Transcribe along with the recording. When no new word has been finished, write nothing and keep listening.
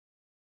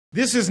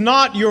This is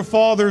not your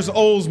father's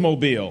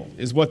Oldsmobile,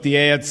 is what the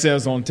ad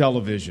says on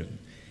television.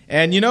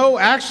 And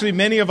actually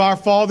many of our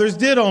fathers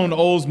did own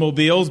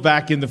Oldsmobiles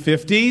back in the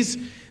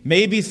 50s.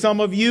 Maybe some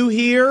of you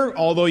here,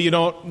 although you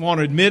don't want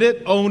to admit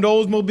it, owned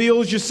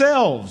Oldsmobiles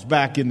yourselves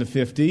back in the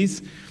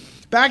 50s.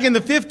 Back in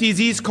the 50s,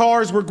 these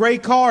cars were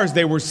great cars.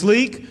 They were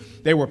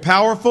sleek, they were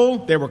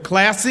powerful, they were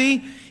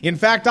classy. In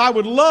fact, I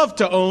would love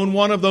to own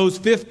one of those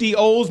 50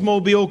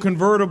 Oldsmobile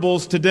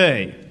convertibles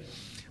today.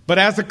 But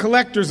as a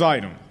collector's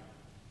item,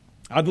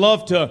 I'd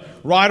love to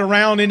ride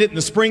around in it in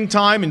the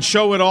springtime and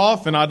show it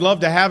off, and I'd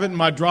love to have it in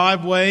my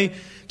driveway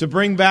to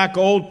bring back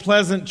old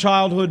pleasant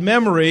childhood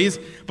memories,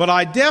 but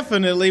I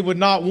definitely would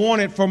not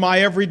want it for my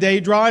everyday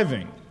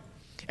driving.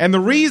 And the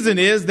reason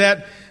is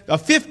that a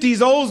 50s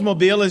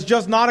Oldsmobile is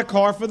just not a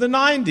car for the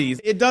 90s.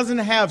 It doesn't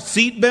have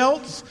seat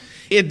belts.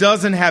 It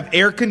doesn't have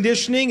air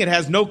conditioning. It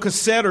has no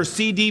cassette or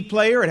CD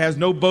player. It has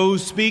no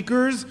Bose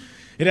speakers.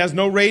 It has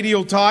no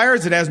radial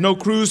tires. It has no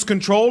cruise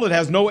control. It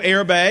has no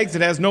airbags.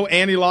 It has no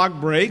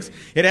anti-lock brakes.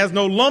 It has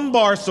no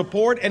lumbar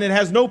support, and it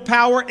has no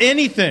power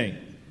anything.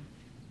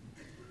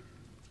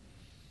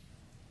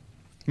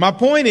 My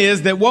point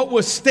is that what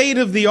was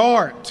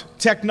state-of-the-art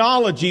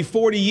technology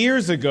 40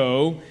 years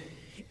ago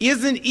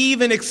isn't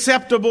even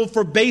acceptable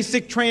for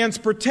basic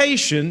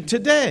transportation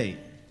today.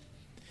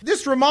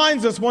 This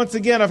reminds us once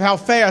again of how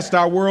fast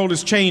our world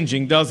is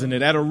changing, doesn't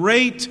it? At a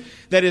rate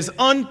that is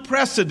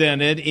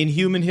unprecedented in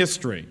human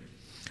history.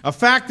 A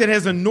fact that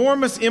has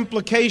enormous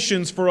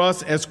implications for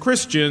us as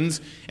Christians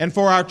and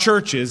for our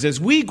churches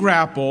as we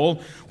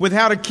grapple with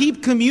how to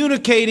keep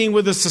communicating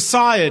with a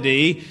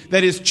society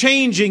that is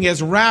changing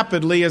as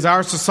rapidly as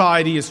our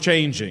society is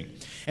changing.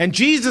 And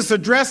Jesus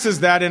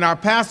addresses that in our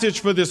passage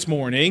for this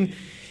morning,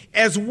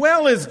 as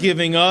well as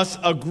giving us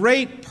a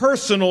great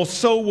personal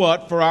so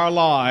what for our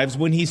lives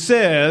when he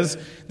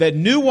says that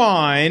new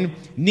wine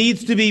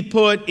needs to be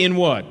put in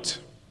what?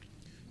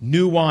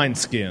 New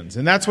wineskins.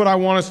 And that's what I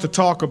want us to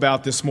talk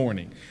about this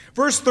morning.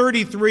 Verse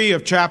 33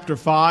 of chapter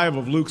 5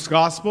 of Luke's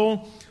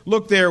Gospel.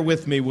 Look there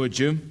with me, would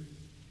you?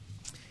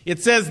 It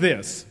says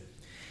this.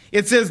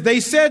 It says, they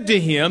said to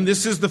him,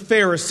 this is the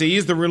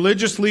Pharisees, the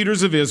religious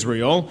leaders of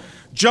Israel,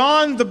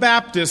 John the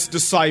Baptist's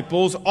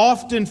disciples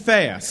often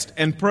fast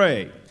and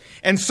pray.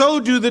 And so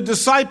do the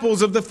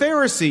disciples of the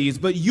Pharisees,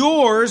 but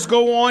yours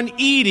go on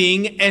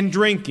eating and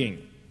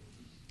drinking.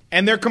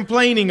 And they're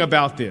complaining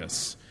about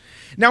this.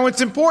 Now,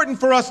 it's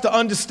important for us to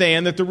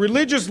understand that the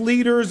religious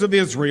leaders of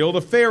Israel,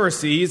 the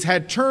Pharisees,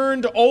 had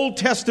turned Old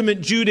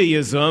Testament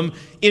Judaism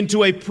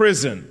into a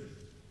prison.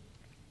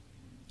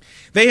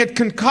 They had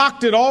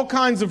concocted all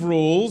kinds of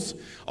rules,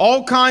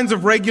 all kinds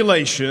of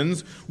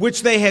regulations,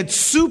 which they had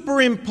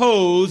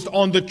superimposed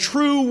on the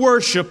true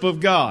worship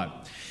of God.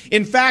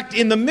 In fact,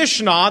 in the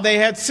Mishnah, they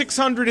had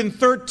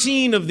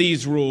 613 of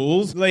these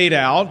rules laid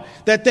out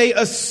that they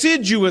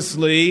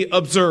assiduously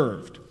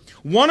observed.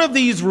 One of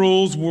these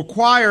rules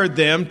required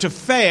them to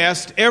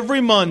fast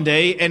every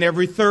Monday and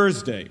every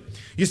Thursday.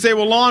 You say,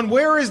 well, Lon,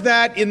 where is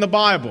that in the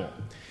Bible?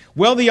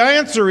 Well, the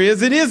answer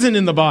is it isn't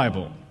in the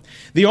Bible.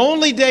 The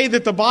only day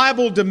that the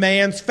Bible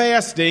demands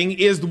fasting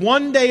is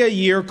one day a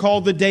year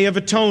called the Day of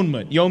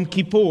Atonement, Yom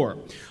Kippur.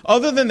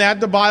 Other than that,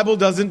 the Bible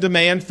doesn't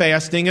demand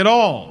fasting at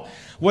all.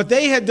 What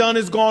they had done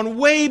is gone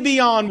way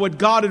beyond what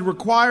God had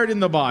required in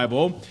the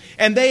Bible,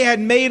 and they had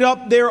made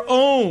up their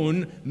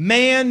own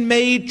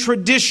man-made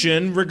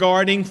tradition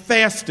regarding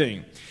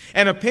fasting.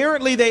 And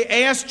apparently they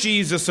asked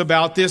Jesus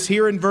about this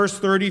here in verse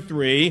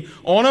 33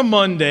 on a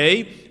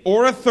Monday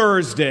or a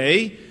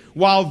Thursday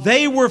while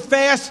they were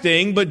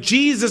fasting, but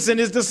Jesus and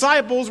his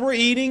disciples were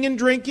eating and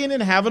drinking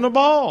and having a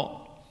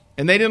ball.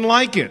 And they didn't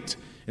like it,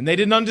 and they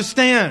didn't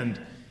understand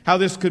how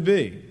this could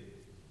be.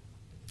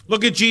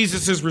 Look at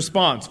Jesus'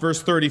 response,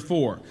 verse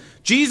 34.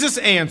 Jesus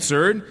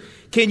answered,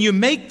 can you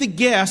make the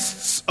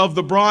guests of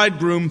the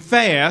bridegroom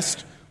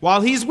fast while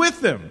he's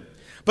with them?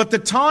 But the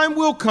time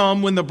will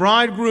come when the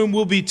bridegroom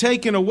will be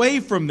taken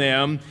away from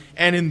them,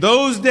 and in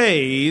those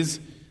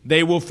days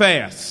they will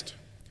fast.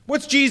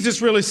 What's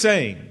Jesus really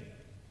saying?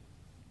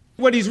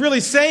 What he's really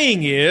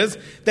saying is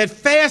that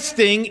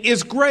fasting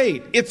is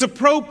great. It's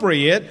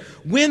appropriate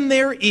when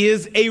there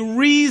is a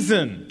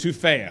reason to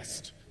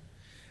fast.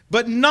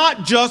 But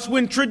not just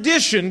when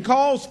tradition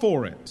calls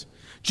for it.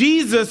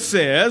 Jesus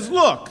says,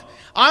 look,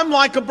 I'm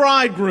like a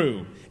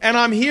bridegroom, and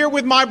I'm here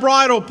with my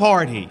bridal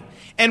party.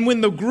 And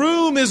when the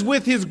groom is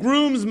with his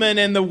groomsmen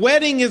and the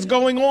wedding is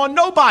going on,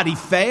 nobody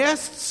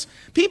fasts.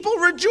 People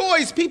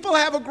rejoice. People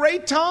have a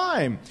great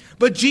time.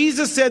 But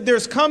Jesus said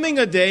there's coming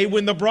a day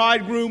when the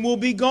bridegroom will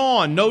be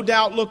gone, no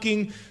doubt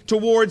looking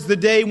towards the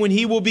day when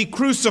he will be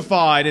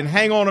crucified and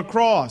hang on a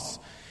cross.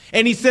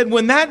 And he said,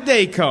 when that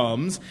day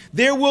comes,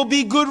 there will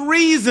be good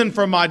reason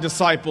for my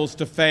disciples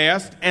to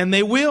fast, and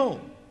they will.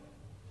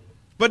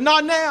 But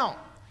not now,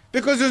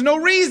 because there's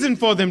no reason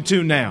for them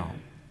to now.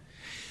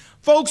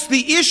 Folks,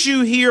 the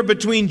issue here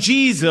between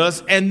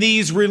Jesus and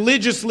these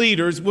religious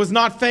leaders was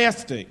not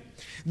fasting.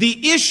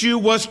 The issue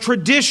was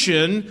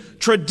tradition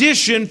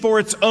for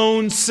its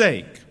own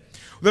sake.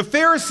 The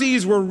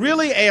Pharisees were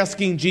really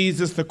asking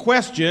Jesus the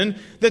question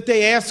that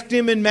they asked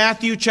him in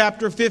Matthew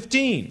chapter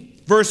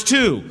 15, verse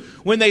 2,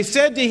 when they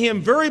said to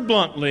him very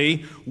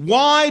bluntly,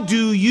 "Why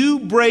do you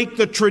break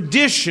the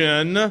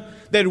tradition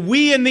that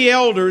we and the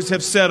elders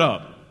have set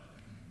up?"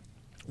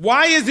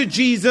 Why is it,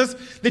 Jesus,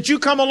 that you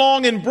come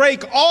along and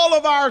break all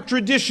of our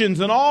traditions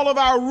and all of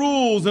our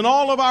rules and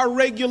all of our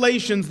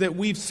regulations that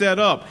we've set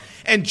up?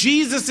 And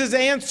Jesus'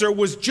 answer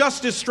was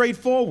just as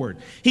straightforward.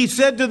 He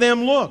said to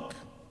them, look,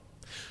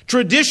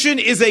 tradition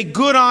is a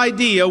good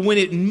idea when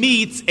it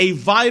meets a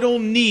vital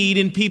need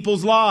in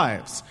people's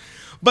lives.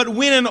 But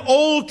when an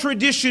old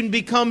tradition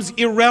becomes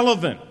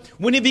irrelevant,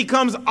 when it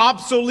becomes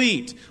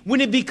obsolete,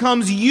 when it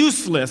becomes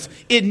useless,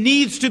 it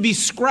needs to be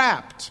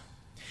scrapped.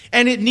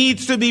 And it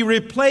needs to be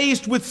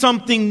replaced with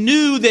something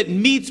new that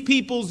meets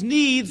people's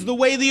needs the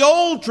way the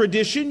old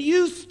tradition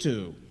used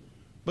to,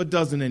 but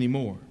doesn't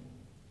anymore.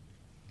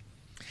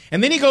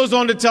 And then he goes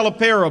on to tell a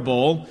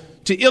parable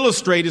to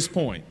illustrate his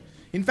point.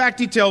 In fact,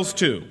 he tells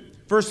two.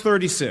 Verse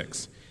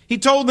 36. He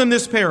told them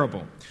this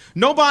parable.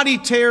 Nobody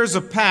tears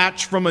a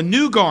patch from a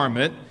new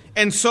garment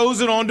and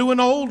sews it onto an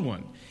old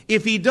one.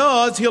 If he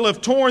does, he'll have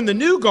torn the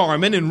new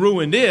garment and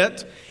ruined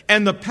it,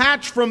 and the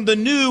patch from the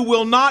new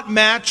will not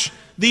match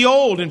the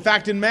old. In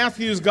fact, in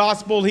Matthew's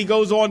gospel, he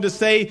goes on to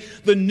say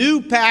the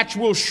new patch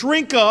will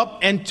shrink up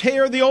and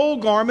tear the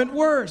old garment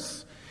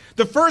worse.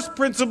 The first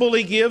principle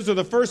he gives, or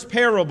the first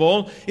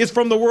parable, is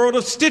from the world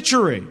of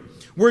stitchery,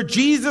 where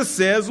Jesus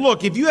says,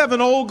 look, if you have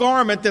an old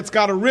garment that's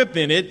got a rip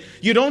in it,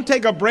 you don't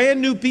take a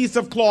brand new piece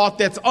of cloth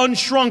that's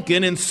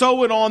unshrunken and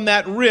sew it on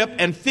that rip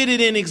and fit it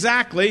in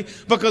exactly,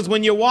 because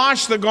when you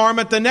wash the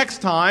garment the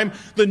next time,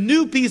 the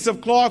new piece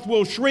of cloth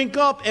will shrink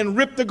up and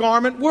rip the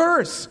garment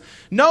worse.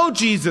 No,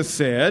 Jesus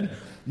said,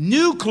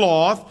 new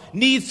cloth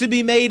needs to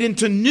be made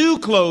into new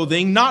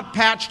clothing, not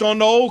patched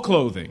on old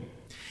clothing.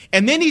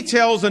 And then he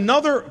tells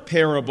another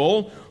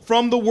parable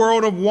from the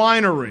world of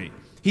winery.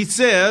 He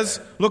says,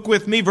 look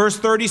with me, verse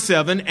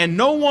 37, and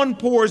no one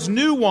pours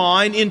new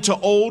wine into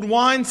old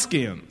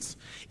wineskins.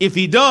 If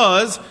he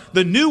does,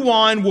 the new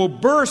wine will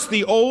burst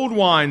the old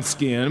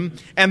wineskin,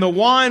 and the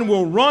wine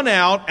will run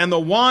out, and the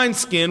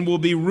wineskin will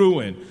be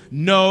ruined.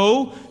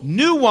 No,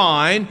 new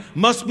wine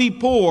must be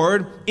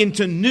poured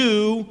into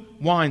new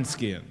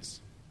wineskins.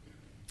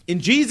 In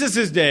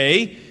Jesus'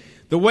 day,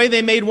 the way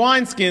they made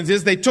wineskins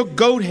is they took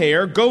goat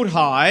hair, goat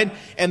hide,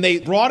 and they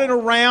brought it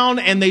around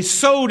and they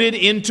sewed it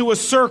into a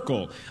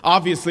circle.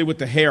 Obviously with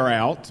the hair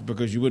out,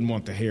 because you wouldn't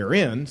want the hair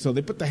in. So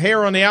they put the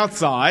hair on the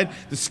outside,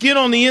 the skin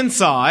on the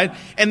inside,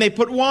 and they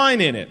put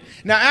wine in it.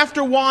 Now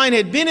after wine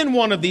had been in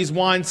one of these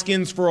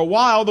wineskins for a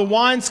while, the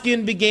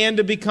wineskin began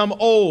to become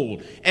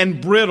old and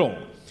brittle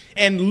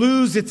and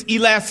lose its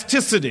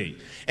elasticity.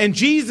 And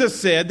Jesus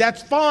said,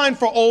 that's fine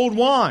for old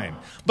wine.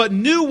 But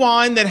new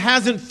wine that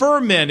hasn't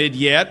fermented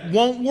yet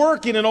won't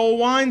work in an old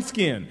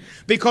wineskin.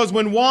 Because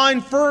when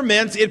wine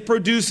ferments, it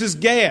produces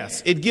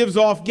gas. It gives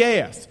off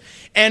gas.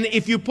 And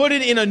if you put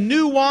it in a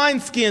new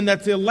wineskin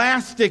that's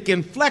elastic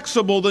and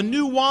flexible, the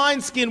new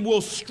wineskin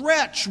will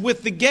stretch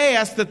with the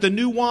gas that the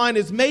new wine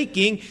is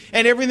making,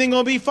 and everything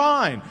will be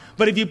fine.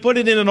 But if you put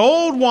it in an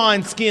old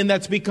wineskin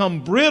that's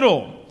become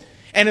brittle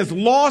and has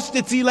lost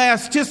its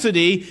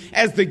elasticity,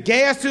 as the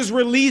gas is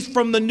released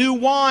from the new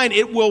wine,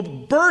 it will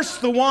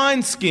burst the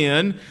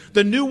wineskin.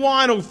 The new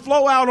wine will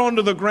flow out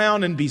onto the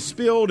ground and be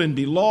spilled and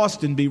be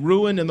lost and be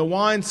ruined, and the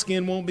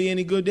wineskin won't be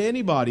any good to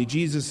anybody.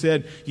 Jesus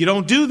said, you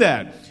don't do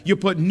that. You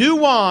put new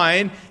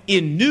wine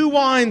in new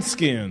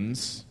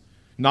wineskins,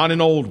 not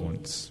in old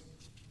ones.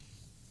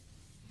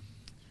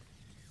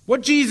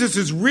 What Jesus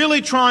is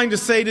really trying to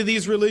say to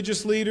these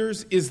religious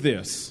leaders is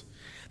this: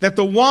 that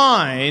the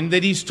wine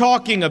that he's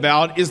talking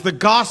about is the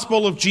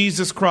gospel of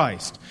Jesus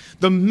Christ,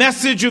 the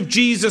message of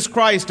Jesus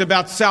Christ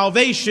about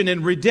salvation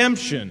and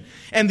redemption.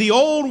 And the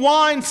old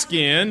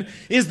wineskin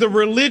is the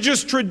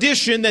religious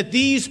tradition that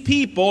these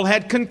people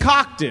had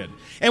concocted.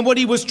 And what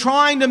he was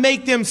trying to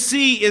make them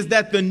see is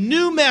that the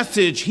new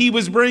message he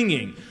was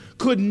bringing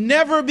could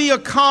never be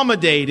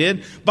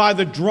accommodated by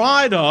the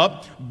dried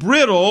up,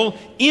 brittle,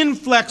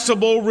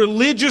 inflexible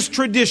religious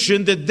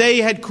tradition that they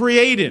had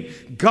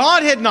created.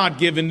 God had not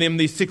given them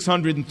these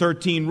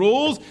 613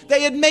 rules.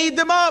 They had made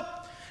them up.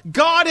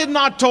 God had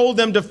not told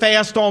them to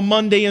fast on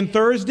Monday and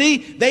Thursday.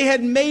 They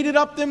had made it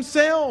up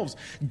themselves.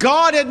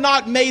 God had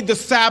not made the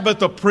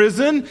Sabbath a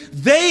prison.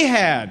 They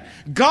had.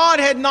 God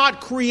had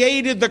not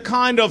created the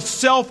kind of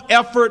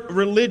self-effort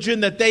religion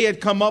that they had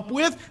come up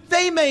with.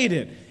 They made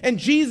it. And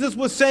Jesus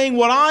was saying,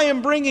 what I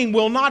am bringing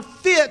will not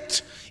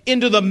fit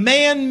into the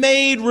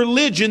man-made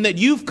religion that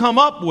you've come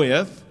up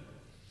with.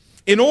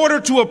 In order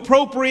to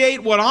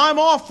appropriate what I'm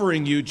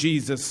offering you,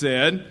 Jesus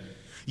said,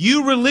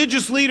 you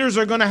religious leaders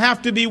are going to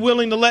have to be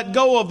willing to let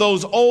go of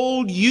those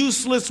old,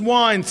 useless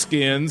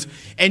wineskins,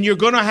 and you're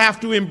going to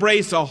have to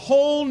embrace a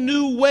whole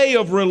new way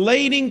of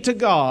relating to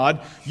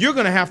God. You're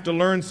going to have to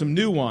learn some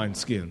new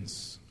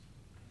wineskins.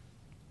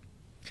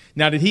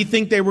 Now, did he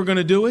think they were going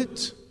to do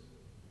it?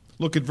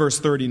 Look at verse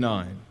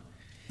 39.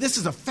 This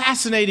is a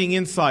fascinating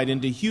insight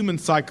into human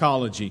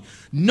psychology.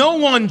 No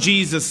one,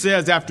 Jesus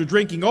says, after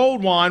drinking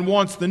old wine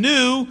wants the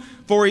new,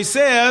 for he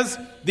says,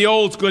 the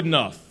old's good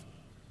enough.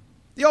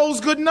 The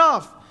old's good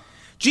enough.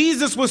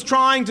 Jesus was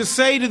trying to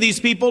say to these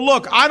people,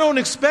 look, I don't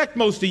expect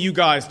most of you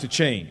guys to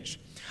change.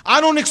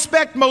 I don't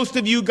expect most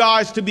of you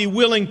guys to be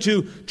willing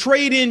to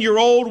trade in your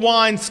old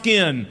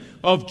wineskin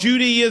of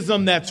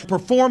Judaism that's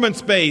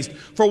performance-based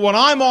for what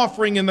I'm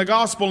offering in the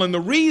gospel. And the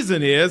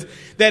reason is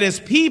that as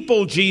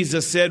people,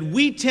 Jesus said,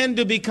 we tend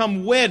to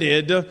become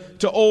wedded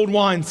to old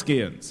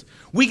wineskins.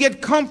 We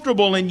get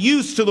comfortable and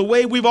used to the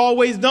way we've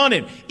always done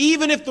it.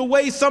 Even if the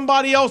way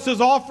somebody else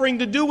is offering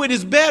to do it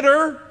is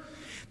better,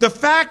 the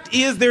fact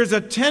is there's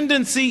a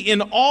tendency in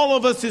all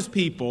of us as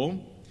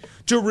people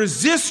to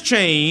resist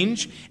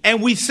change,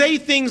 and we say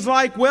things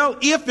like, well,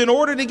 if in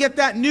order to get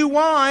that new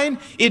wine,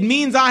 it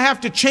means I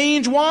have to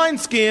change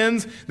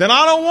wineskins, then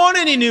I don't want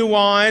any new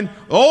wine.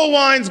 Old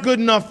wine's good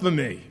enough for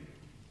me.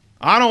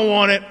 I don't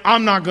want it.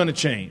 I'm not going to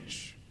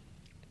change.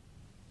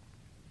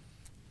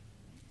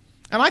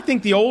 And I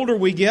think the older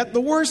we get,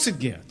 the worse it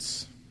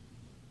gets.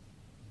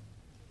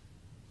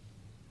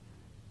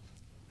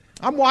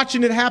 I'm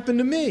watching it happen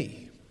to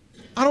me.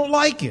 I don't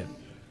like it.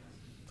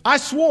 I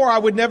swore I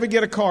would never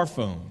get a car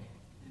phone.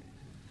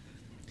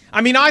 I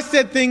mean, I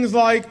said things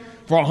like,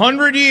 for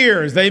 100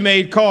 years they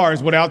made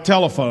cars without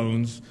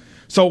telephones,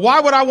 so why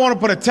would I want to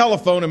put a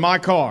telephone in my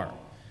car?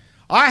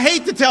 I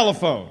hate the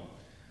telephone.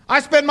 I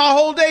spend my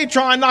whole day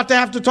trying not to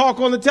have to talk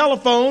on the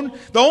telephone.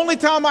 The only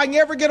time I can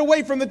ever get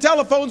away from the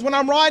telephone is when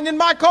I'm riding in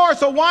my car,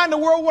 so why in the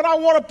world would I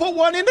want to put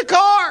one in the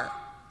car?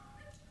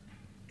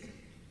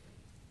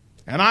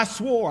 And I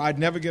swore I'd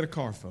never get a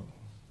car phone.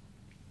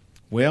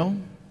 Well,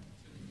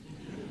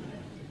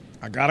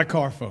 I got a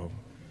car phone.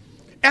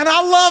 And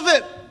I love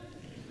it.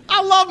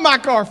 I love my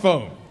car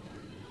phone.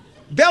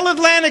 Bell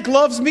Atlantic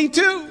loves me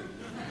too.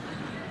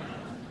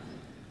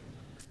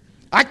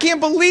 I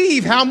can't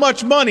believe how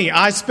much money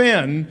I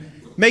spend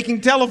making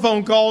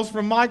telephone calls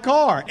from my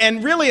car.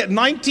 And really at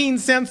 19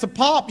 cents a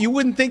pop, you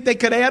wouldn't think they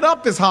could add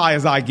up as high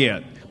as I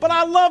get. But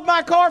I love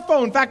my car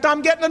phone. In fact,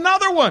 I'm getting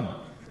another one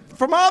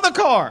for my other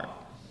car.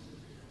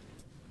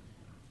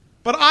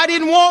 But I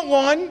didn't want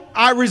one.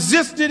 I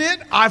resisted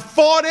it. I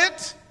fought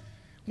it.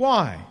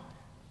 Why?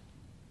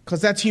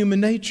 Because that's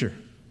human nature.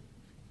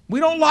 We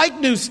don't like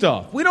new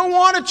stuff. We don't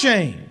want to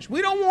change.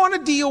 We don't want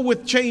to deal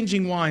with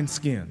changing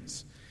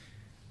wineskins.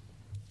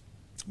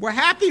 We're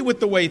happy with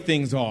the way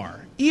things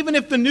are, even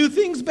if the new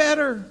thing's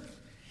better.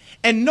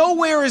 And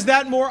nowhere is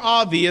that more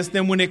obvious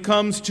than when it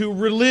comes to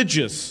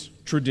religious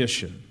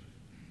tradition.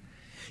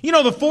 You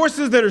know, the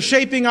forces that are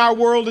shaping our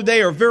world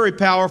today are very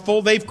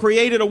powerful. They've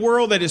created a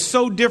world that is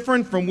so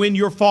different from when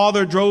your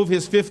father drove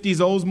his 50s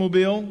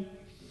Oldsmobile.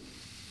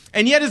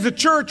 And yet as a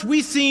church,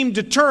 we seem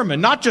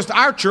determined, not just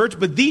our church,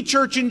 but the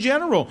church in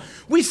general,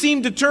 we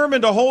seem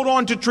determined to hold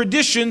on to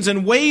traditions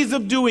and ways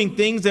of doing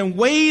things and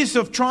ways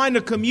of trying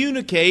to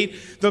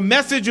communicate the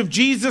message of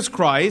Jesus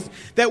Christ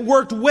that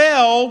worked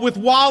well with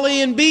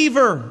Wally and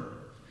Beaver.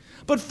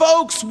 But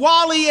folks,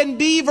 Wally and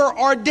Beaver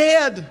are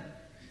dead.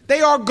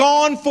 They are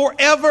gone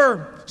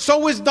forever.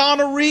 So is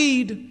Donna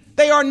Reed.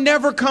 They are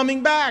never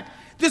coming back.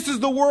 This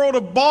is the world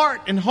of Bart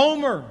and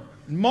Homer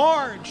and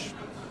Marge.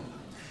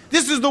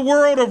 This is the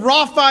world of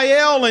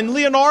Raphael and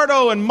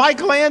Leonardo and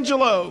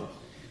Michelangelo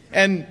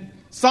and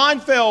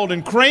Seinfeld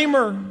and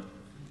Kramer.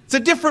 It's a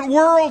different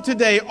world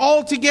today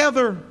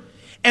altogether.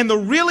 And the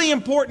really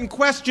important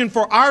question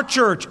for our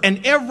church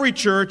and every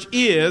church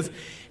is,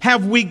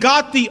 have we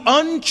got the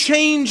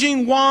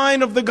unchanging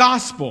wine of the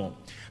gospel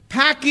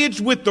packaged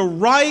with the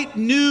right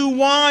new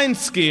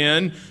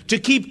wineskin to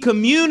keep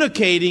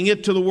communicating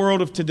it to the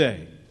world of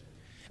today?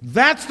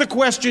 That's the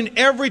question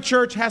every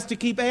church has to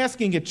keep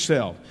asking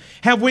itself.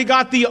 Have we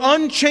got the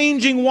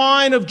unchanging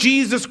wine of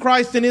Jesus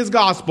Christ and His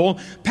gospel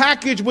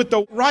packaged with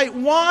the right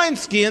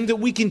wineskin that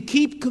we can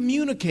keep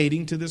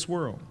communicating to this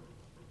world?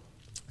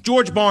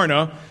 George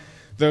Barna,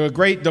 the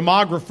great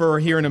demographer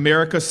here in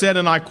America, said,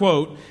 and I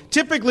quote,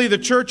 "Typically the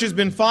church has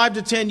been 5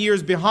 to 10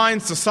 years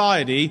behind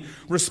society,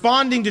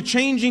 responding to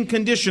changing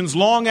conditions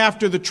long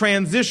after the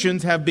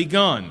transitions have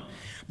begun.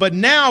 But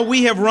now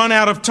we have run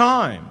out of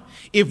time.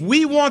 If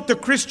we want the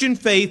Christian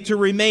faith to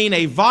remain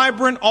a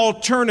vibrant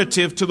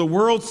alternative to the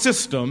world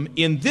system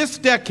in this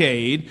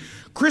decade,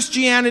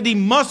 Christianity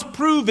must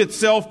prove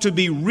itself to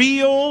be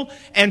real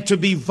and to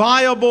be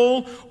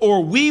viable,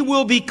 or we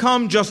will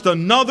become just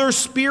another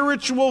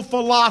spiritual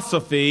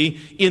philosophy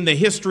in the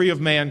history of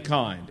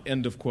mankind."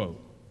 End of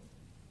quote.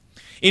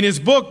 In his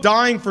book,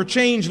 Dying for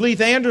Change,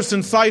 Leith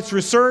Anderson cites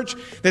research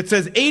that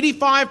says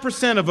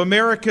 85% of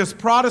America's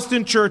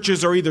Protestant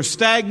churches are either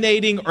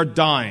stagnating or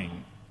dying.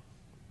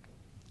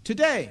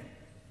 Today,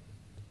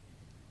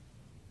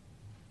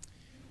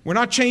 we're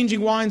not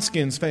changing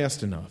wineskins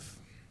fast enough.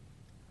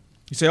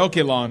 You say,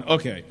 okay, Lon,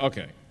 okay.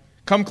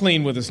 Come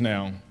clean with us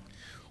now.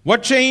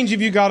 What change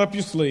have you got up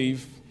your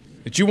sleeve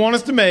that you want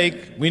us to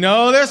make? We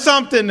know there's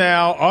something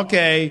now.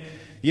 Okay,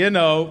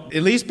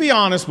 at least be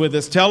honest with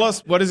us. Tell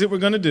us, what is it we're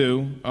going to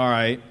do? All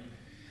right.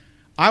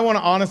 I want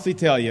to honestly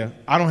tell you,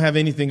 I don't have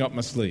anything up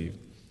my sleeve.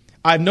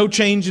 I have no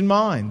change in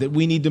mind that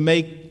we need to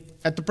make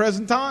at the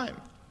present time.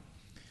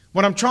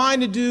 What I'm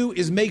trying to do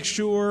is make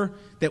sure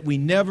that we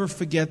never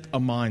forget a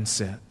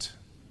mindset.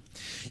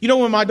 You know,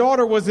 when my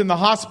daughter was in the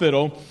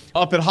hospital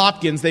up at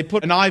Hopkins, they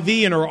put an IV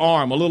in her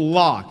arm, a little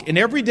lock. And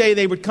every day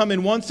they would come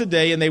in once a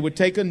day and they would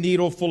take a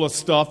needle full of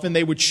stuff and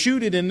they would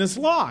shoot it in this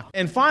lock.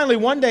 And finally,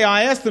 one day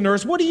I asked the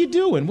nurse, "What are you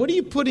doing? What are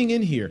you putting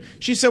in here?"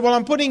 She said, "Well,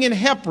 I'm putting in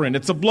heparin.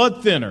 It's a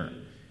blood thinner."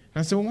 And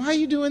I said, "Well, why are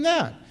you doing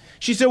that?"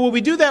 She said, "Well, we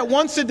do that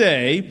once a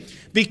day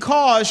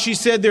because," she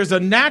said, "there's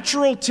a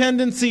natural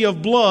tendency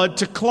of blood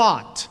to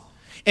clot.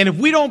 And if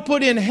we don't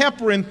put in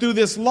heparin through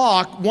this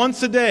lock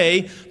once a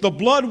day, the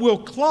blood will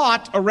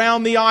clot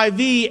around the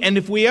IV, and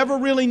if we ever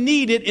really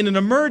need it in an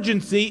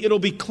emergency, it'll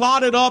be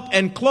clotted up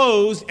and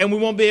closed, and we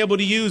won't be able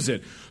to use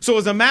it. So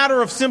as a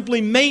matter of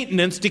simply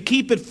maintenance, to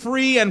keep it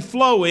free and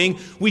flowing,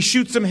 we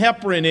shoot some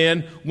heparin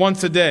in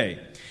once a day."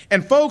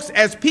 And folks,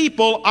 as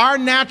people, our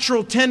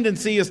natural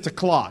tendency is to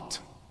clot.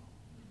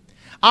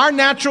 Our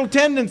natural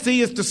tendency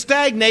is to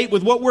stagnate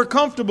with what we're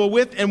comfortable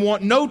with and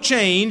want no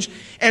change.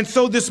 And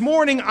so this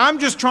morning, I'm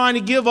just trying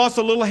to give us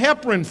a little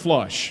heparin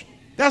flush.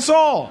 That's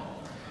all.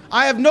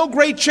 I have no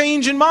great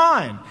change in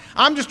mind.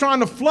 I'm just trying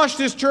to flush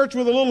this church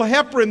with a little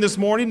heparin this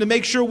morning to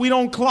make sure we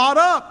don't clot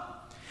up.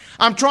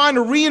 I'm trying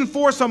to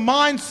reinforce a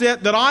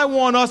mindset that I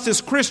want us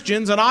as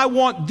Christians, and I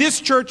want this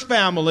church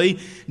family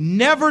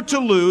never to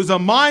lose, a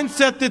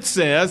mindset that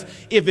says,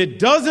 if it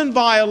doesn't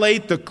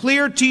violate the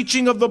clear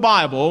teaching of the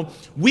Bible,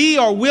 we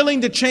are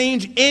willing to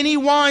change any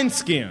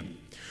wineskin.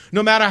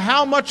 No matter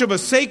how much of a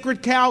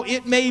sacred cow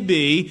it may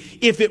be,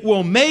 if it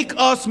will make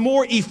us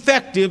more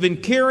effective in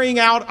carrying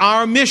out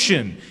our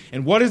mission.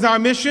 And what is our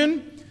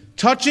mission?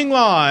 Touching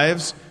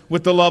lives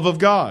with the love of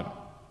God.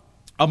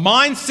 A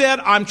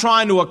mindset I'm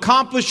trying to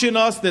accomplish in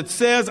us that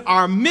says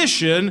our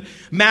mission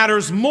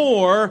matters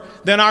more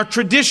than our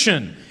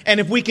tradition. And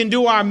if we can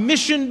do our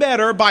mission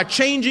better by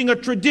changing a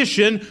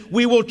tradition,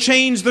 we will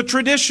change the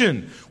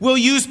tradition. We'll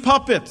use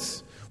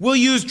puppets. We'll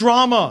use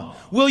drama.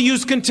 We'll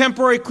use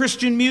contemporary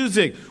Christian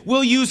music.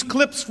 We'll use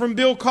clips from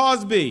Bill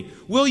Cosby.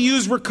 We'll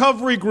use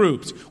recovery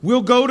groups.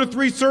 We'll go to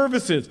 3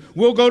 services.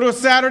 We'll go to a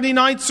Saturday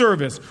night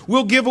service.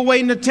 We'll give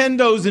away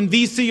Nintendos and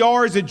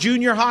VCRs at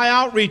junior high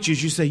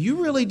outreaches. You say,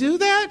 "You really do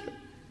that?"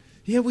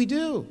 Yeah, we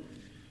do.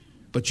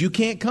 But you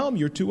can't come.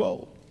 You're too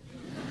old.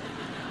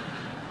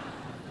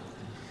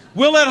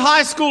 We'll let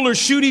high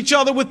schoolers shoot each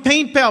other with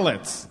paint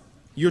pellets.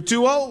 You're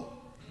too old.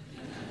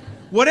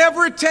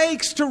 Whatever it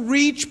takes to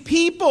reach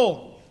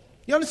people.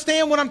 You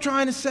understand what I'm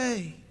trying to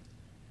say?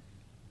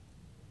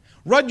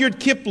 Rudyard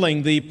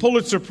Kipling, the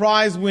Pulitzer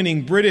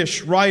Prize-winning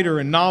British writer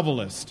and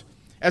novelist,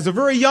 as a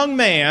very young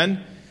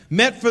man,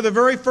 met for the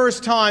very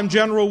first time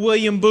General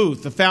William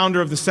Booth, the founder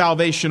of the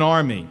Salvation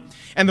Army.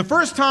 And the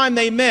first time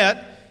they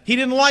met, he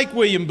didn't like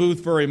William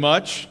Booth very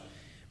much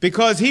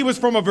because he was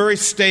from a very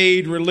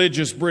staid,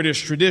 religious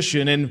British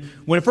tradition. And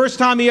when the first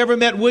time he ever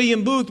met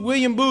William Booth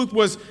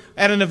was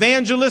at an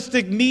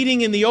evangelistic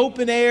meeting in the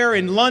open air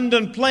in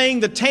London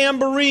playing the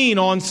tambourine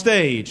on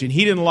stage. And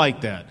he didn't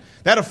like that.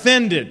 That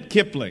offended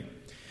Kipling.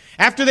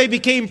 After they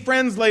became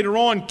friends later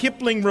on,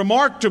 Kipling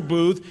remarked to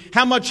Booth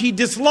how much he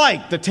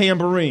disliked the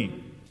tambourine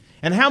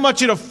and how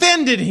much it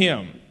offended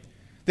him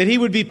that he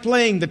would be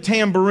playing the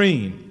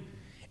tambourine.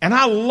 And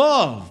I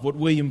love what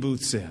William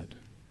Booth said.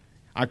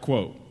 I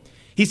quote,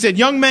 he said,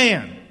 "Young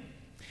man,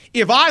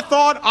 if I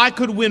thought I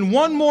could win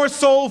one more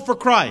soul for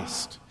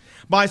Christ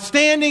by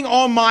standing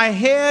on my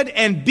head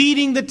and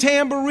beating the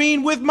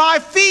tambourine with my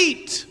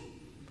feet,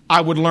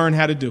 I would learn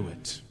how to do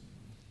it."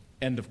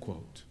 End of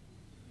quote.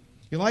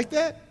 You like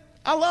that?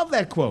 I love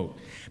that quote.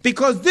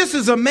 Because this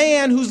is a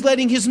man who's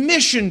letting his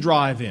mission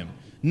drive him,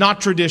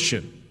 not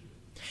tradition.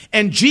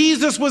 And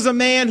Jesus was a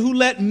man who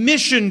let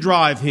mission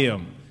drive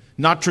him,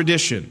 not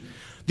tradition.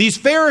 These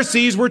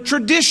Pharisees were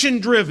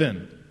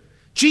tradition-driven.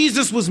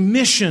 Jesus was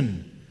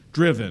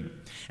mission-driven.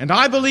 And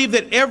I believe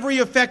that every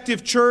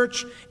effective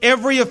church,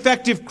 every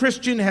effective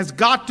Christian has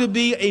got to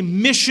be a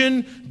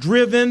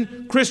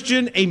mission-driven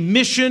Christian, a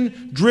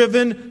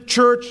mission-driven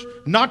church,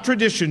 not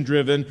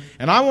tradition-driven.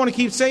 And I want to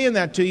keep saying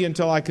that to you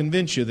until I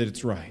convince you that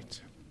it's right.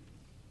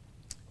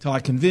 Until I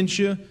convince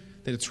you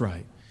that it's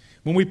right.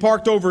 When we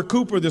parked over at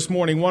Cooper this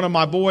morning, one of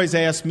my boys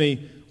asked me,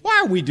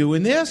 "Why are we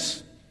doing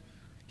this?"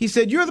 He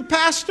said, "You're the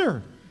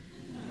pastor.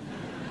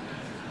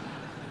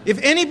 If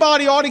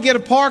anybody ought to get a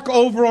park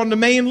over on the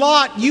main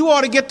lot, you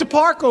ought to get to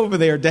park over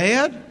there,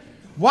 Dad.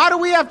 Why do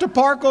we have to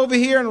park over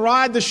here and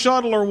ride the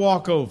shuttle or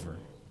walk over?"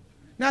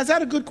 Now, is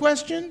that a good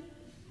question?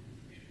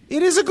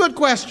 It is a good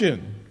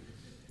question.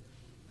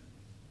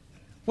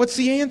 What's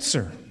the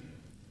answer?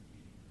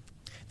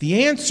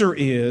 The answer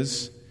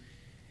is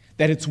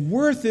that it's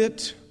worth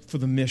it for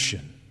the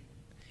mission.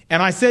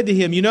 And I said to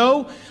him,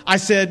 I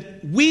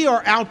said, we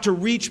are out to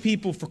reach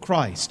people for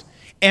Christ.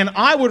 And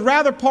I would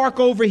rather park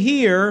over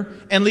here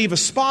and leave a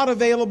spot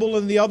available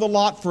in the other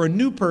lot for a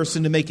new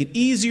person to make it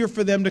easier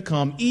for them to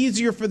come,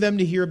 easier for them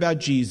to hear about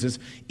Jesus,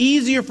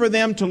 easier for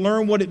them to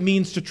learn what it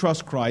means to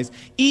trust Christ,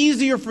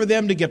 easier for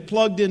them to get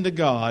plugged into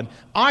God.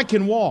 I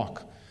can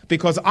walk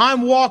because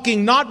I'm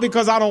walking not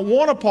because I don't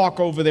want to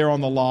park over there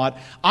on the lot.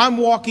 I'm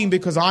walking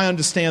because I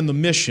understand the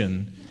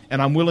mission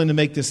and I'm willing to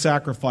make this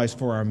sacrifice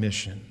for our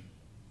mission.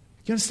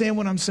 You understand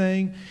what I'm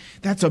saying?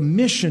 That's a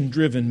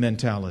mission-driven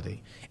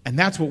mentality. And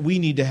that's what we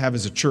need to have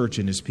as a church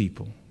and as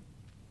people.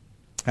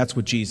 That's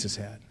what Jesus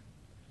had.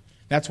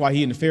 That's why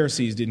he and the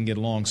Pharisees didn't get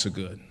along so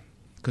good.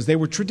 Because they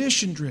were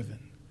tradition-driven.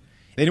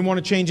 They didn't want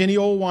to change any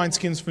old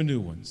wineskins for new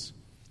ones.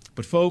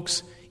 But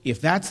folks, if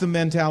that's the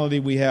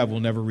mentality we have, we'll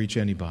never reach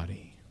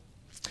anybody.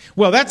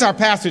 Well, that's our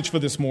passage for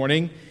this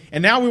morning.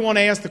 And now we want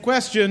to ask the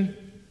question.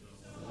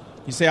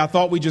 You say, I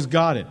thought we just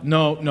got it.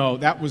 No,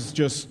 that was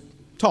just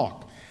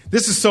talk.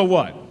 This is so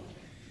what?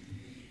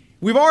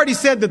 We've already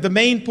said that the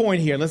main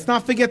point here, let's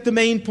not forget the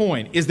main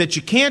point, is that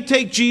you can't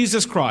take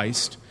Jesus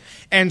Christ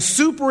and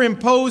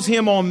superimpose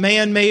him on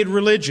man-made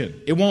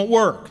religion. It won't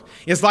work.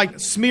 It's like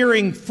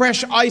smearing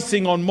fresh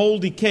icing on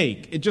moldy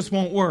cake. It just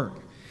won't work.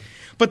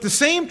 But the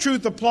same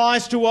truth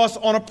applies to us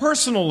on a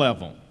personal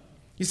level.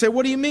 You say,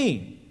 what do you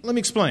mean? Let me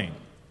explain.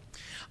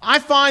 I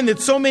find that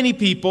so many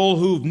people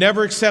who've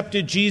never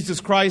accepted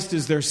Jesus Christ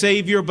as their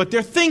Savior, but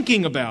they're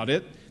thinking about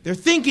it.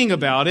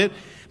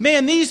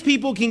 Man, these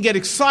people can get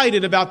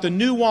excited about the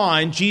new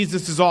wine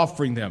Jesus is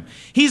offering them.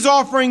 He's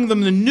offering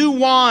them the new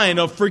wine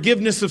of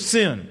forgiveness of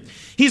sin.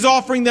 He's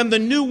offering them the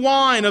new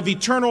wine of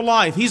eternal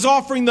life. He's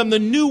offering them the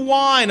new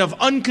wine of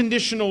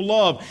unconditional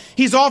love.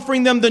 He's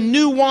offering them the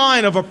new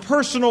wine of a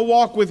personal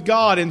walk with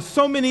God and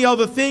so many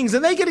other things.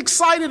 And they get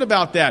excited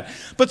about that.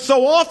 But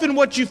so often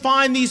what you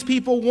find these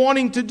people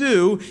wanting to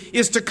do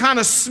is to kind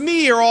of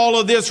smear all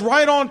of this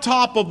right on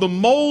top of the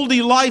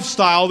moldy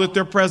lifestyle that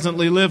they're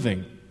presently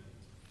living.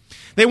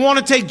 They want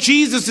to take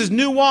Jesus'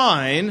 new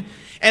wine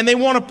and they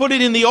want to put it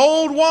in the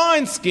old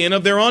wineskin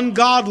of their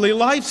ungodly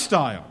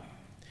lifestyle.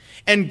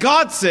 And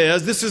God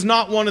says this is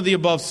not one of the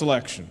above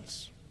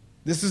selections.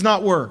 This does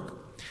not work.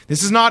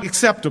 This is not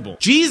acceptable.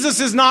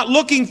 Jesus is not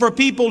looking for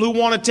people who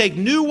want to take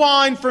new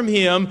wine from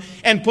him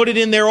and put it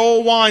in their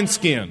old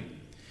wineskin.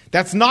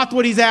 That's not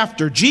what he's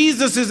after.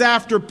 Jesus is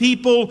after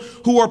people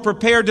who are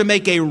prepared to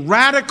make a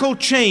radical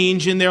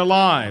change in their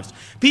lives.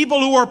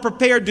 People who are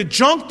prepared to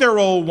junk their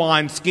old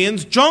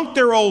wineskins, junk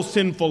their old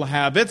sinful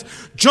habits,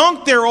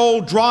 junk their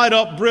old dried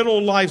up,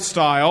 brittle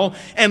lifestyle,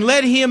 and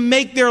let him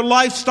make their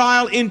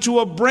lifestyle into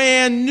a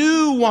brand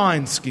new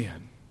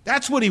wineskin.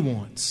 That's what he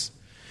wants.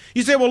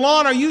 You say, well,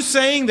 Lon, are you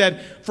saying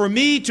that for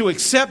me to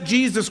accept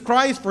Jesus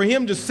Christ, for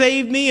him to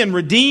save me and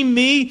redeem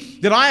me,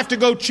 that I have to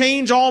go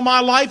change all my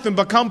life and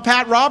become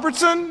Pat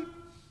Robertson?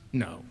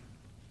 No.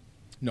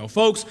 No,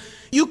 folks,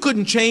 you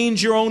couldn't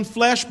change your own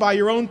flesh by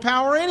your own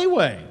power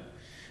anyway.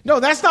 No,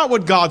 that's not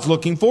what God's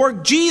looking for.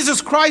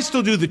 Jesus Christ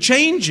will do the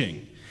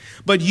changing.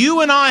 But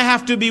you and I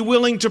have to be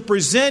willing to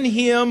present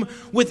him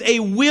with a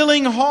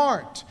willing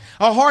heart.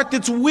 A heart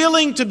that's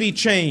willing to be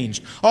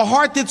changed. A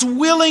heart that's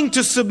willing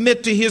to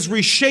submit to his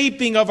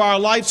reshaping of our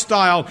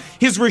lifestyle,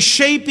 his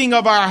reshaping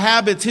of our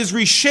habits, his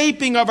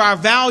reshaping of our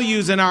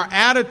values and our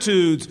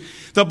attitudes.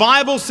 The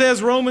Bible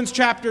says, Romans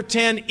chapter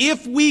 10,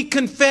 if we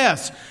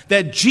confess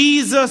that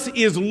Jesus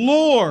is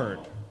Lord,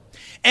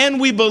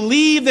 and we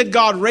believe that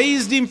God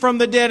raised him from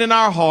the dead in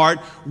our heart,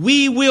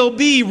 we will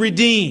be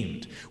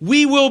redeemed.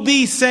 We will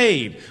be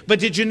saved. But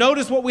did you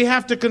notice what we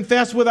have to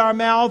confess with our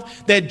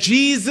mouth? That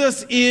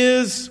Jesus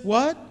is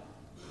what?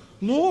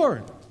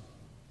 Lord.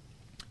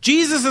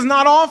 Jesus is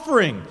not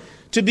offering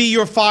to be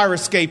your fire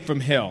escape from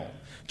hell.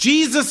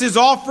 Jesus is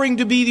offering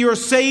to be your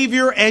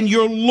Savior and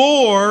your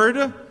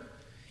Lord.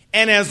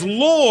 And as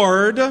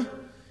Lord,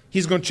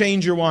 he's going to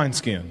change your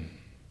wineskin.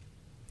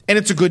 And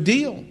it's a good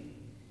deal.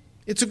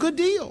 It's a good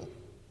deal.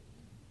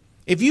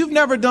 If you've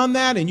never done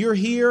that and you're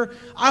here,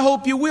 I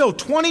hope you will.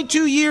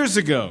 22 years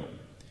ago,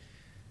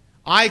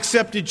 I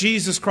accepted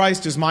Jesus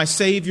Christ as my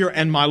Savior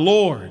and my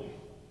Lord.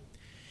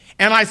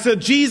 And I said,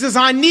 Jesus,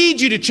 I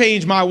need you to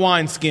change my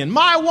wineskin.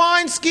 My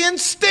wineskin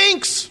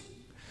stinks.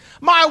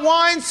 My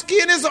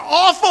wineskin is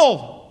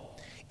awful.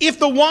 If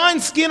the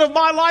wineskin of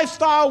my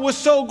lifestyle was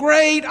so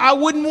great, I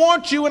wouldn't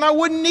want you and I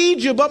wouldn't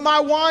need you. But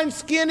my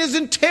wineskin is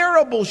in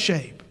terrible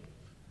shape.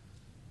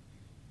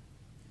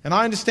 And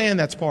I understand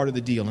that's part of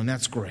the deal, and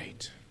that's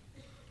great.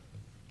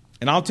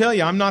 And I'll tell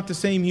you, I'm not the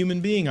same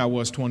human being I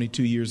was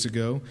 22 years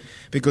ago,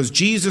 because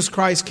Jesus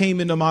Christ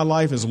came into my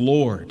life as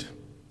Lord,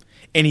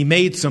 and he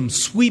made some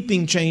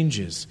sweeping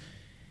changes.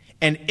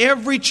 And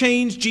every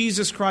change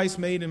Jesus Christ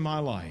made in my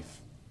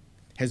life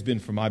has been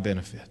for my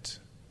benefit.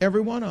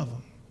 Every one of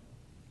them.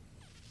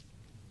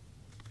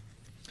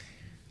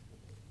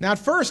 Now, at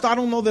first, I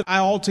don't know that I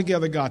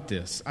altogether got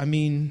this. I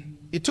mean,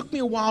 it took me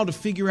a while to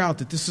figure out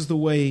that this is the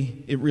way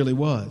it really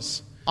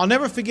was. I'll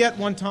never forget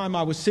one time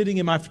I was sitting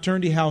in my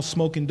fraternity house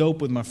smoking dope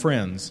with my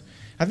friends.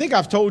 I think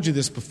I've told you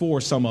this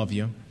before, some of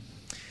you.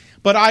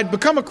 But I'd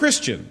become a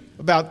Christian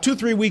about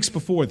 2-3 weeks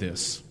before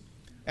this.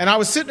 And I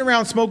was sitting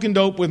around smoking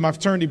dope with my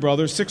fraternity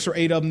brothers, 6 or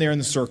 8 of them there in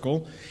the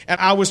circle, and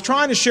I was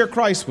trying to share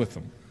Christ with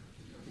them.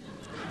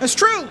 That's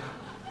true.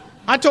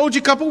 I told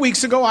you a couple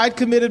weeks ago I had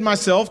committed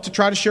myself to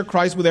try to share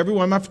Christ with every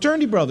one of my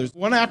fraternity brothers.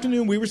 One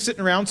afternoon we were sitting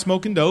around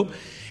smoking dope,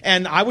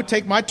 and I would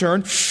take my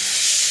turn,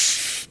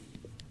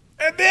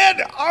 and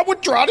then I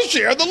would try to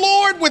share the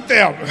Lord with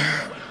them.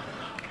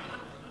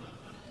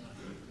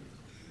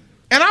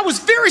 And I was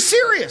very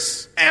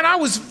serious, and I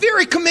was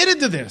very committed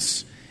to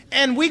this.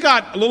 And we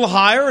got a little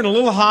higher and a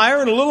little higher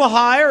and a little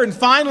higher, and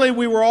finally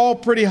we were all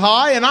pretty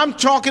high, and I'm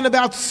talking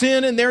about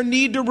sin and their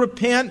need to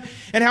repent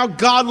and how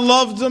God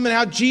loved them and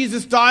how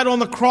Jesus died on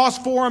the cross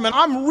for them, and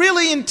I'm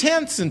really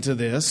intense into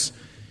this.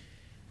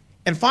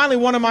 And finally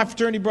one of my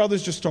fraternity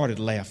brothers just started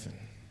laughing.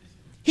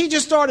 He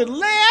just started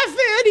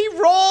laughing. He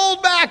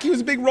rolled back. He was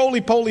a big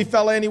roly-poly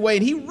fella anyway,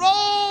 and he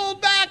rolled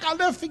back. I'll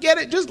never forget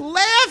it, just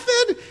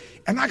laughing.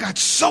 And I got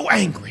so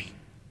angry.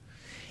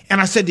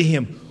 And I said to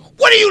him,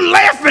 "What are you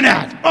laughing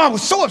at?" Oh, I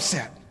was so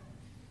upset.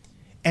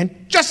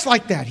 And just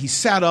like that, he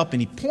sat up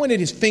and he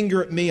pointed his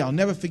finger at me. I'll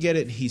never forget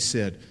it. He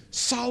said,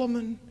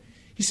 "Solomon,"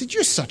 he said,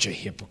 "you're such a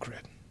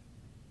hypocrite."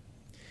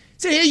 He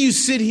said, "Here you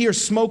sit here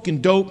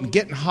smoking dope and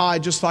getting high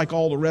just like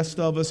all the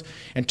rest of us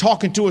and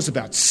talking to us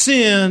about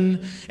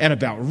sin and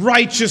about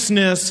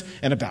righteousness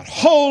and about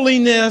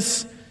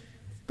holiness.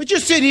 But you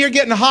sit here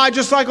getting high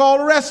just like all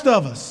the rest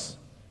of us."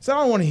 He said,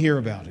 "I don't want to hear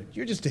about it.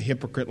 You're just a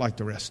hypocrite like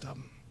the rest of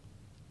them."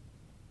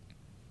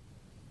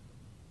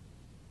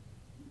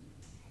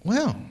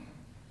 Well,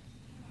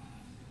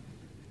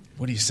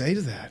 what do you say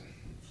to that?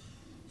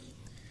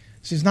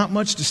 There's not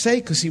much to say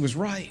because he was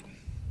right.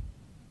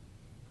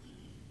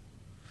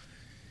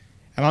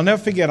 And I'll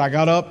never forget, I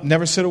got up,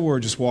 never said a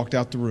word, just walked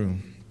out the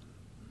room.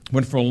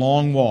 Went for a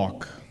long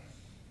walk.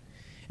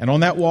 And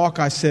on that walk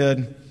I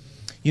said,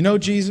 "You know,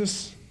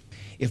 Jesus,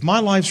 if my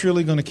life's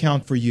really going to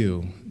count for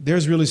you,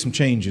 there's really some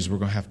changes we're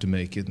going to have to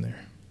make, isn't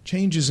there?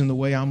 Changes in the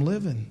way I'm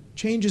living,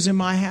 changes in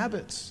my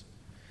habits.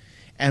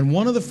 And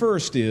one of the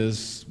first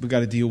is we've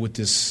got to deal with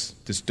this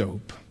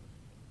dope."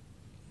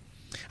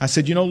 I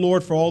said, "You know,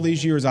 Lord, for all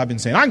these years I've been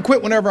saying, I can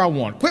quit whenever I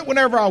want, quit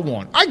whenever I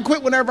want. I can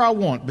quit whenever I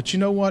want. But you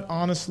know what?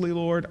 Honestly,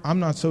 Lord, I'm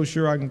not so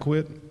sure I can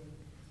quit.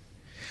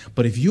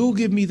 But if you'll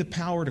give me the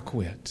power to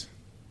quit,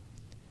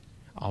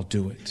 I'll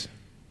do it."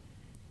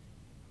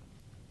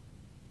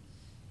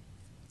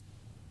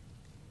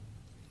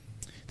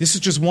 This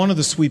is just one of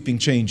the sweeping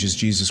changes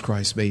Jesus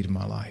Christ made in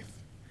my life.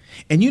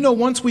 And you know,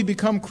 once we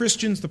become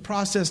Christians, the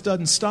process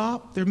doesn't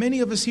stop. There are many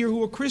of us here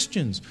who are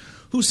Christians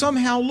who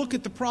somehow look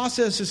at the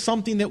process as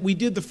something that we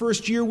did the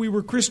first year we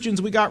were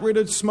Christians. We got rid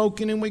of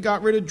smoking and we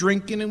got rid of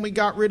drinking and we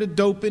got rid of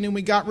doping and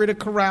we got rid of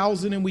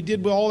carousing and we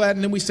did all that.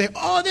 And then we say,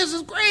 "Oh, this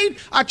is great.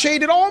 I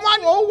traded all my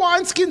old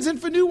wineskins in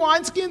for new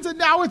wineskins and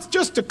now it's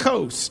just a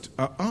coast."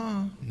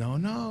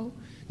 No,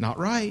 not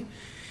right.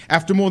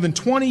 After more than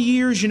 20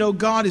 years, you know,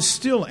 God is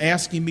still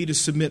asking me to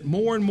submit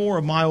more and more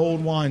of my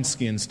old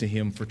wineskins to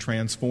Him for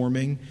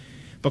transforming.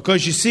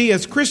 Because you see,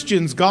 as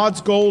Christians,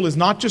 God's goal is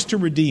not just to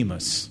redeem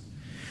us,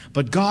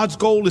 but God's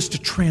goal is to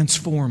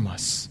transform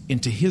us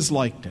into His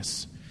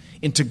likeness,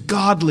 into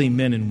godly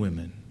men and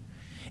women.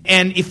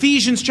 And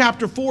Ephesians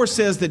chapter 4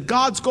 says that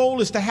God's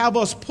goal is to have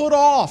us put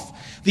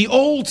off the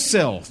old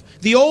self,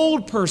 the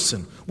old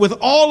person, with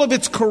all of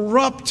its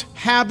corrupt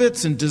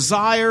habits and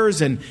desires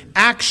and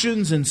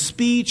actions and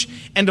speech,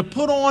 and to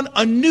put on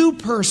a new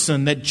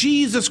person that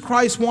Jesus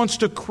Christ wants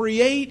to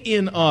create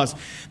in us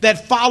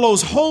that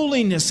follows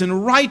holiness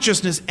and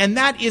righteousness, and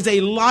that is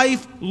a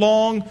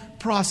lifelong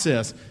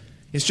process.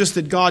 It's just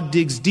that God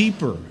digs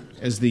deeper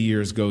as the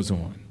years goes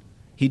on.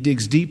 He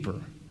digs deeper.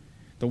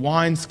 The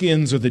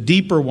wineskins are the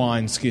deeper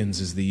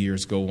wineskins as the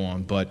years go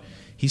on, but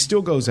He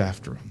still goes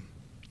after them.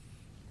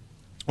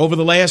 Over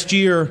the last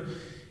year,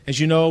 as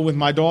you know, with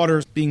my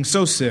daughter being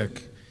so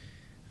sick,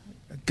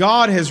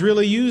 God has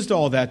really used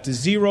all that to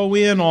zero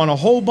in on a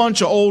whole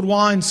bunch of old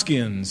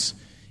wineskins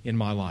in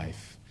my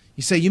life.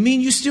 You say, "You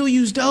mean you still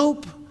use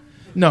dope?"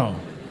 No,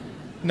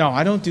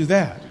 I don't do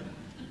that.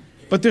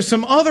 But there's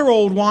some other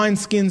old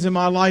wineskins in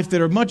my life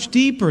that are much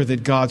deeper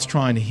that God's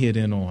trying to hit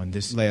in on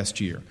this last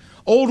year.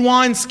 Old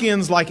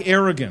wineskins like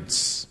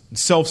arrogance and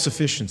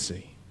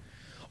self-sufficiency.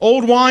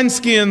 Old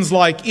wineskins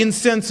like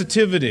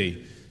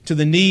insensitivity to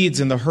the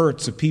needs and the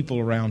hurts of people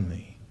around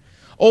me.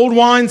 Old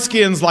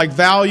wineskins like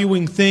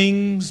valuing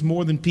things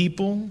more than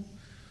people.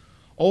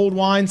 Old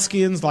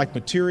wineskins like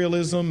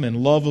materialism and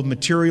love of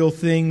material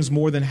things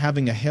more than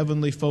having a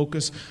heavenly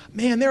focus.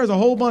 Man, there's a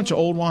whole bunch of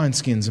old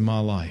wineskins in my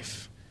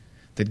life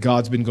that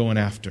God's been going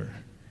after.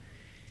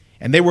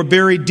 And they were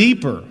buried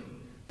deeper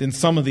than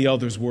some of the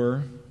others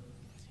were.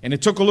 And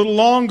it took a little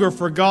longer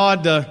for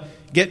God to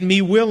get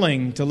me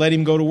willing to let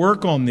Him go to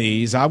work on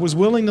these. I was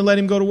willing to let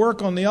Him go to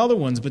work on the other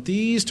ones, but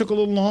these took a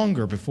little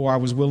longer before I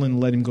was willing to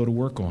let Him go to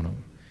work on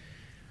them.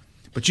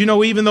 But you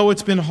know, even though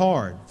it's been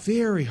hard,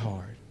 very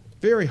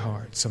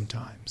hard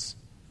sometimes,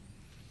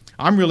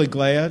 I'm really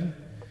glad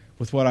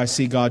with what I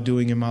see God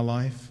doing in my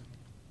life.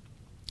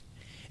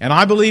 And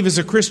I believe as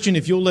a Christian,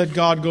 if you'll let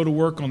God go to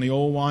work on the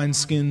old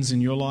wineskins in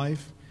your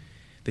life,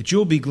 that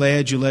you'll be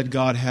glad you let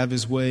God have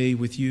His way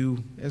with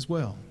you as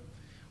well.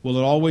 Will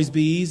it always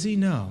be easy?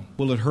 No.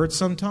 Will it hurt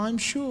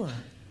sometimes? Sure.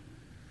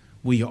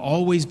 Will you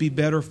always be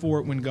better for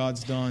it when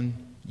God's done?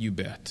 You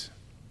bet.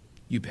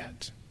 You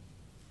bet.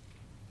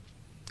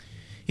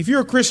 If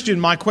you're a Christian,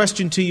 my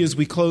question to you as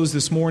we close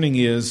this morning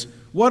is,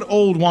 what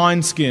old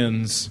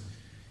wineskins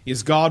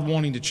is God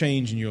wanting to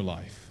change in your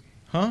life?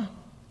 Huh?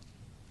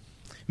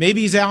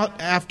 Maybe He's out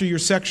after your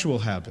sexual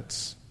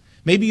habits.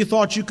 Maybe you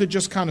thought you could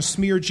just kind of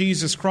smear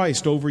Jesus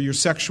Christ over your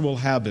sexual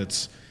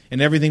habits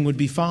and everything would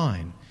be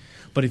fine.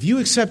 But if you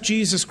accept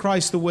Jesus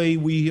Christ the way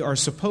we are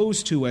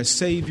supposed to as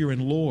Savior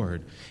and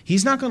Lord,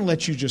 He's not going to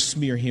let you just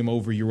smear Him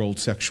over your old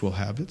sexual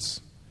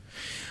habits.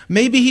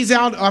 Maybe He's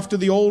out after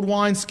the old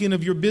wineskin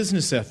of your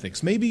business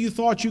ethics. Maybe you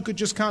thought you could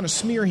just kind of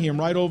smear Him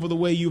right over the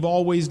way you've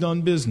always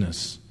done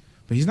business.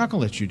 But He's not going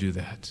to let you do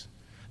that.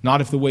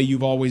 Not if the way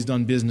you've always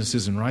done business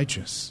isn't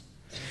righteous.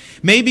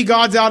 Maybe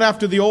God's out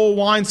after the old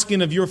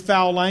wineskin of your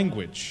foul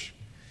language.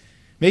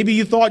 Maybe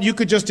you thought you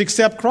could just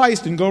accept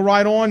Christ and go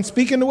right on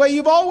speaking the way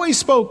you've always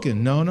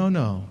spoken.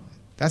 No.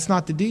 That's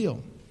not the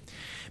deal.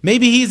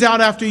 Maybe He's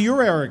out after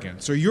your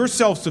arrogance or your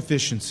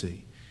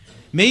self-sufficiency.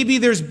 Maybe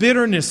there's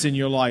bitterness in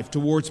your life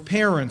towards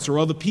parents or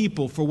other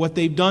people for what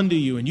they've done to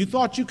you, and you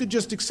thought you could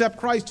just accept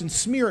Christ and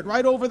smear it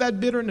right over that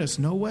bitterness.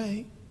 No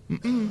way.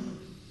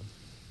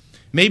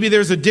 Maybe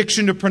there's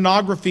addiction to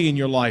pornography in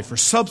your life or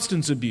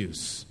substance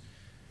abuse.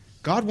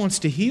 God wants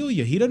to heal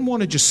you. He doesn't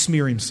want to just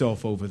smear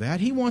Himself over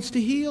that. He wants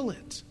to heal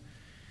it.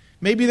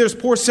 Maybe there's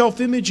poor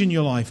self-image in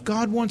your life.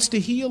 God wants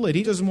to heal it.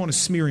 He doesn't want to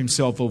smear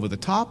Himself over the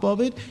top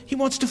of it. He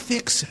wants to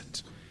fix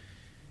it.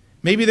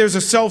 Maybe there's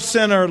a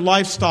self-centered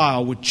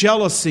lifestyle with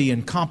jealousy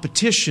and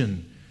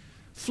competition,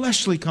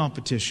 fleshly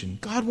competition.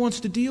 God wants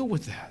to deal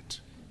with that.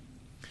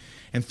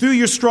 And through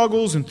your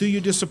struggles and through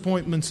your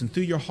disappointments and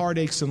through your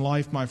heartaches in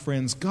life, my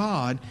friends,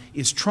 God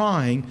is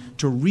trying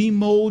to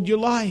remold your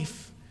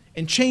life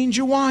and change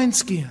your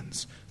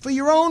wineskins for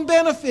your own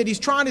benefit. He's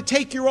trying to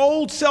take your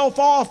old self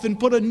off and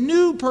put a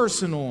new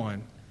person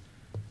on.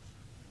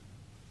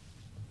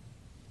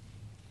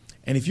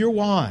 And if you're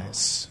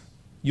wise,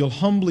 you'll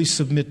humbly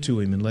submit to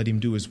Him and let Him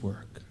do His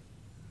work.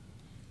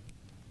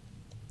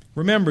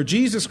 Remember,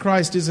 Jesus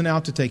Christ isn't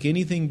out to take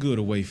anything good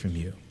away from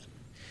you.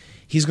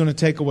 He's going to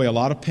take away a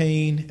lot of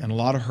pain and a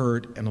lot of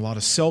hurt and a lot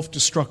of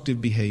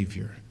self-destructive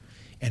behavior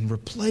and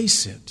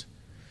replace it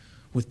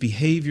with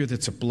behavior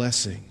that's a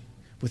blessing,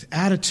 with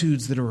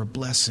attitudes that are a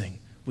blessing,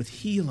 with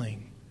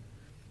healing.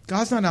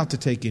 God's not out to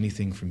take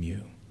anything from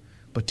you,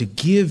 but to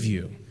give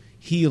you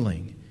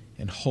healing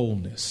and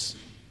wholeness.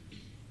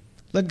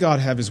 Let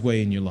God have His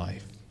way in your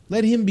life.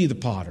 Let Him be the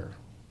potter.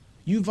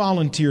 You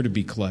volunteer to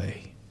be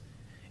clay,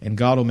 and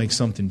God will make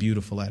something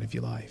beautiful out of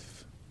your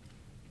life.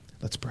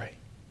 Let's pray.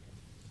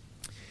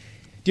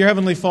 Dear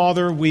Heavenly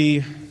Father,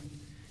 we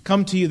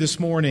come to You this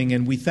morning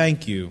and we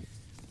thank You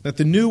that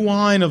the new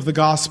wine of the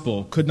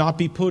gospel could not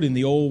be put in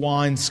the old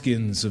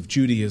wineskins of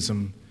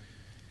Judaism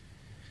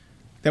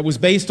that was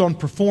based on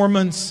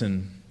performance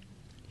and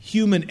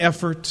human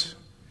effort,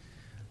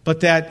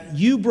 but that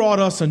You brought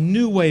us a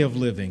new way of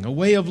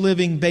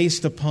living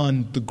based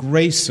upon the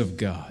grace of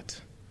God,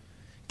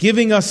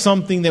 giving us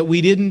something that we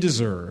didn't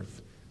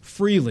deserve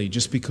freely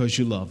just because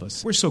You love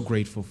us. We're so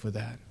grateful for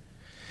that.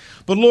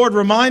 But Lord,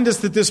 remind us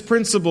that this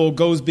principle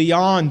goes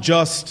beyond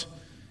just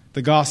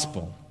the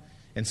gospel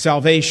and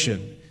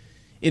salvation.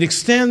 It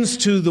extends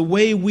to the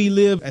way we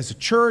live as a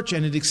church,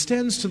 and it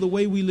extends to the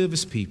way we live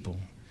as people.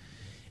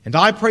 And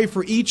I pray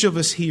for each of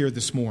us here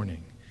this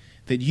morning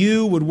that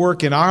You would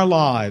work in our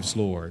lives,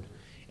 Lord,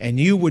 and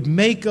You would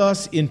make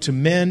us into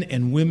men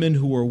and women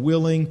who are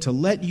willing to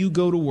let You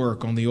go to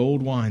work on the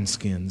old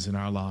wineskins in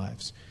our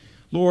lives.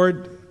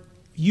 Lord,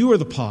 You are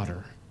the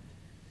potter.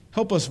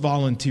 Help us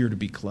volunteer to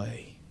be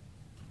clay.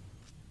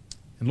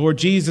 And Lord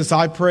Jesus,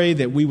 I pray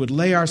that we would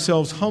lay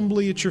ourselves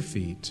humbly at Your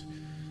feet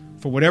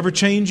for whatever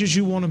changes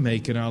You want to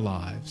make in our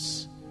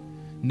lives,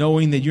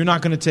 knowing that You're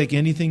not going to take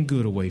anything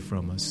good away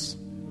from us.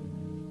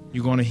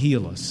 You're going to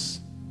heal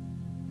us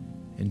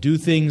and do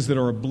things that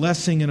are a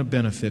blessing and a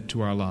benefit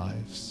to our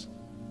lives.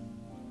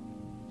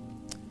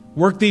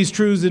 Work these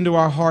truths into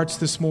our hearts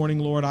this morning,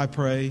 Lord, I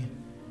pray.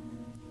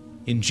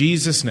 In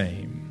Jesus'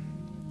 name,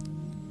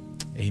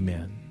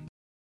 amen.